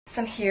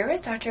So I'm here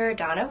with Dr.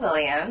 Donna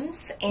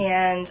Williams,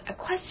 and a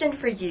question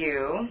for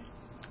you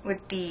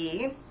would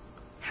be,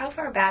 how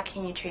far back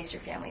can you trace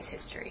your family's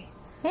history?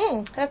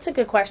 That's a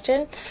good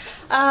question.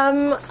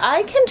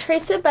 I can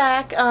trace it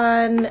back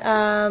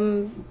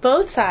on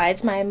both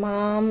sides, my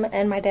mom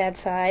and my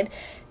dad's side,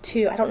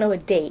 to, I don't know a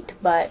date,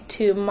 but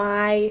to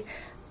my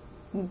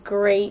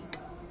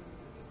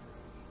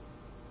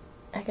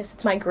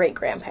my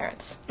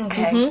great-grandparents.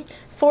 Okay.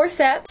 4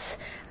 sets,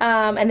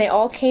 and they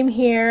all came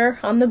here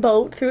on the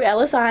boat through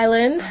Ellis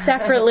Island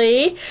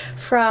separately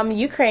from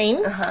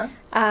Ukraine,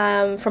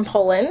 from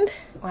Poland,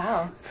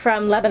 Wow.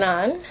 from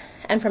Lebanon,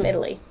 and from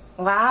Italy.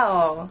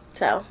 Wow.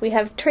 So we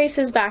have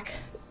traces back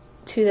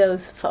to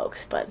those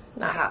folks, but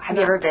not. Wow. Have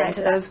you ever been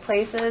to those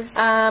places?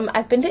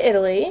 I've been to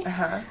Italy,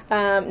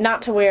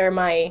 not to where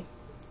my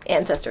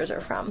ancestors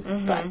are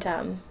from, but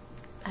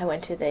I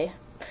went to the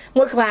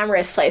more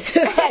glamorous places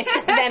like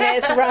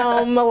Venice,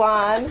 Rome,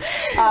 Milan.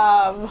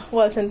 I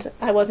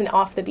wasn't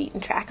off the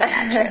beaten track on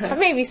that trip, but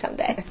maybe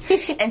someday.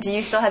 And do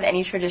you still have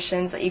any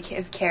traditions that you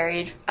have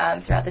carried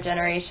throughout the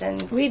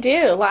generations? We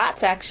do,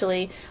 lots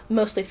actually,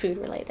 mostly food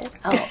related.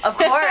 Oh, of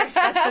course.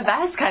 That's the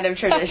best kind of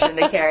tradition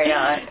to carry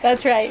on.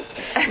 That's right.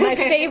 My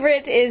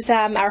favorite is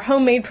our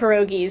homemade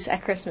pierogies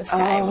at Christmas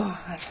time. Oh,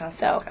 that sounds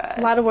so good.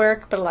 A lot of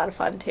work, but a lot of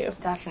fun too.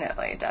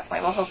 Definitely.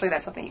 Well, hopefully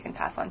that's something you can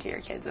pass on to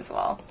your kids as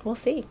well. We'll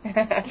see.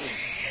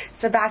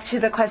 So back to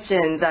the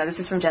questions. This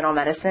is from General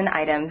Medicine,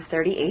 item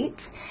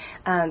 38.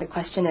 The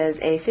question is,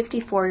 a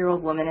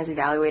 54-year-old woman is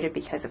evaluated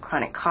because of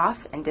chronic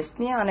cough and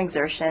dyspnea on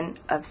exertion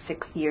of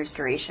 6 years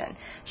duration.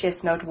 She has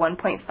smoked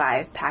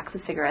 1.5 packs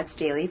of cigarettes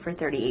daily for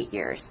 38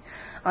 years.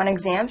 On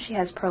exam, she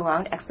has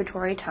prolonged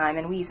expiratory time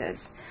and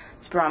wheezes.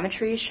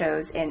 Spirometry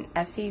shows an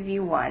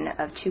FEV1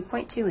 of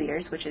 2.2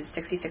 liters, which is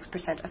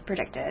 66% of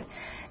predicted,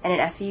 and an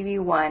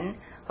FEV1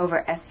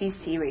 over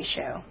FVC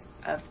ratio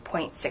of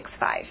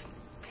 0.65.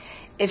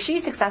 If she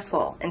is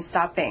successful in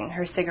stopping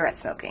her cigarette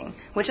smoking,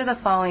 which of the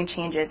following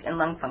changes in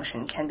lung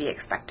function can be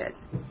expected?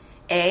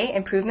 A,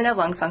 improvement of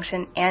lung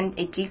function and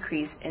a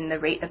decrease in the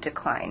rate of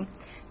decline.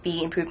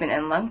 B, improvement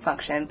in lung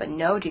function but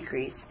no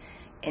decrease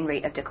in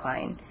rate of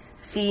decline.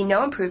 C,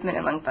 no improvement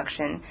in lung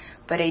function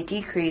but a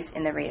decrease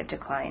in the rate of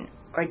decline.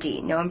 Or D,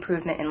 no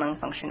improvement in lung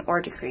function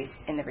or decrease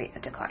in the rate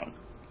of decline.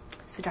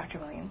 So Dr.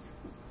 Williams,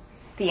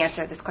 the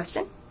answer of this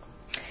question?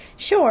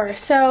 Sure.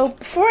 So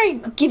before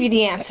I give you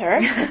the answer,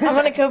 I'm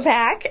going to go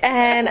back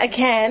and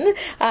again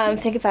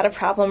think about a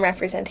problem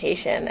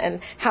representation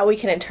and how we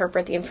can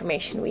interpret the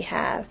information we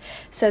have.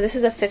 So this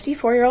is a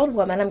 54-year-old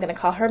woman. I'm going to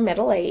call her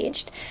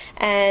middle-aged,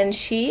 and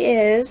she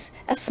is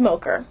a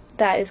smoker.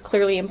 That is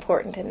clearly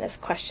important in this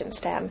question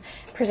stem.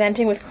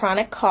 Presenting with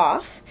chronic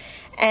cough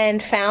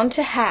and found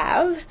to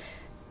have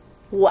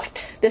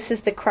what? This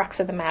is the crux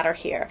of the matter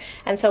here.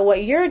 And so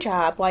what your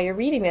job while you're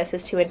reading this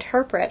is to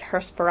interpret her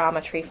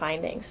spirometry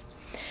findings.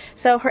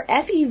 So her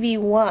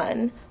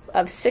FEV1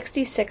 of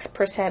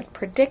 66%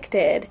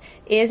 predicted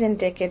is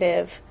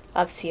indicative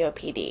of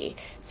COPD.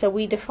 So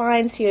we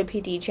define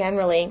COPD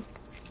generally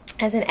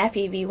as an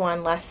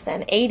FEV1 less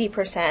than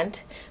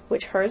 80%,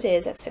 which hers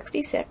is at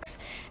 66,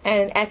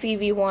 and an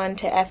FEV1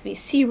 to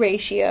FVC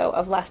ratio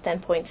of less than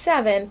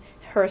 0.7.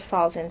 Hers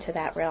falls into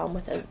that realm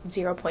with a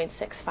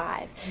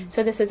 0.65.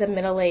 So this is a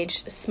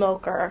middle-aged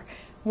smoker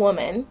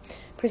woman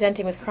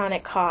presenting with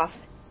chronic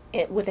cough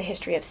with a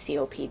history of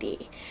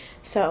COPD.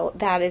 So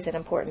that is an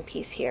important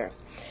piece here.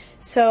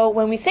 So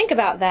when we think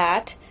about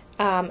that,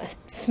 a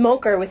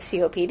smoker with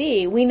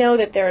COPD, we know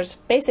that there's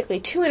basically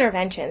 2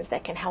 interventions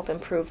that can help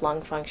improve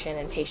lung function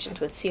in patients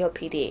with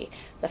COPD.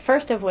 The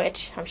first of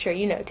which, I'm sure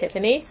you know,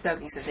 Tiffany.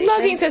 Smoking cessation.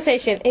 Smoking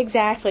cessation,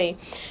 exactly.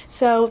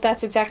 So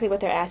that's exactly what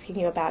they're asking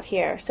you about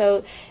here.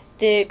 So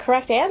the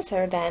correct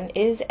answer then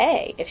is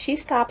A. If she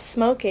stops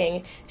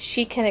smoking,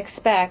 she can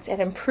expect an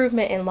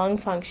improvement in lung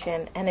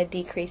function and a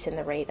decrease in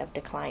the rate of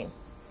decline.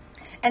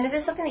 And is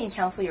this something that you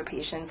counsel your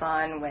patients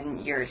on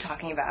when you're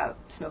talking about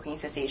smoking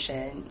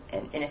cessation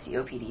in a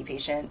COPD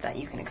patient, that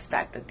you can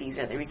expect that these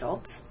are the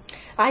results?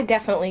 I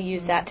definitely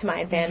use that to my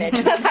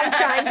advantage when I'm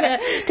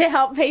trying to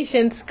help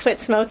patients quit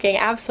smoking,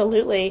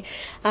 absolutely,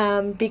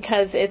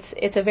 because it's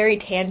a very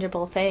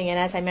tangible thing. And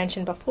as I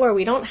mentioned before,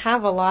 we don't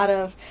have a lot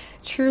of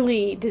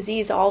truly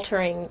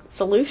disease-altering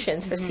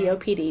solutions for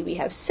COPD. We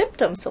have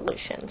symptom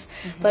solutions.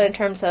 But in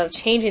terms of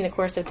changing the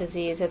course of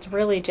disease, it's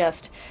really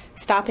just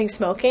stopping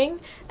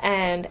smoking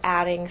and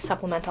adding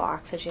supplemental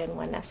oxygen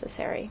when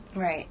necessary.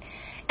 Right.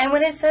 And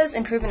when it says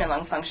improvement in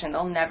lung function,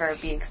 they'll never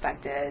be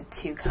expected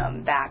to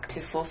come back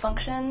to full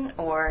function,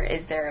 or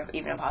is there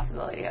even a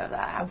possibility of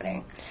that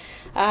happening?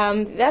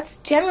 That's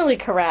generally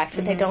correct.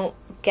 They don't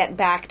get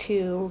back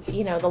to,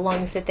 the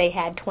lungs that they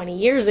had 20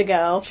 years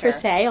ago, per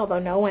se, although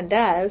no one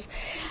does.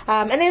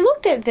 And they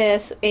looked at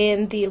this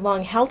in the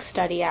lung health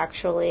study,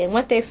 actually, and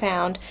what they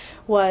found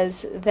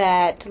was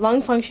that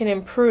lung function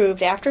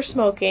improved after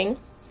smoking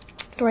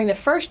during the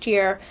first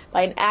year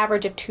by an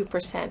average of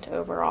 2%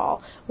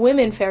 overall.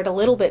 Women fared a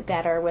little bit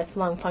better with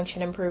lung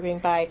function improving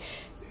by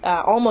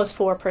almost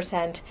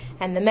 4%,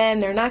 and the men,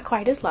 they're not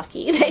quite as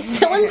lucky. They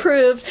still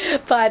improved,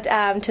 but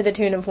to the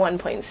tune of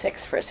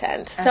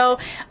 1.6%. So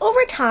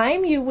over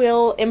time, you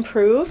will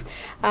improve,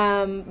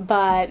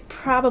 but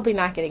probably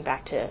not getting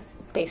back to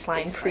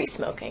baseline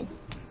pre-smoking.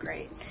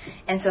 Great.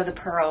 And so the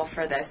pearl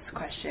for this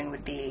question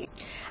would be?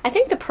 I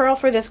think the pearl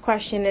for this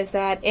question is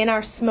that in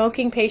our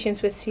smoking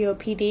patients with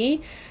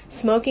COPD,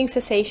 smoking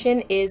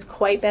cessation is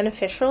quite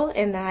beneficial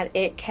in that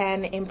it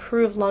can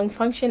improve lung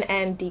function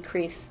and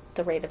decrease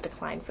the rate of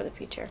decline for the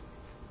future.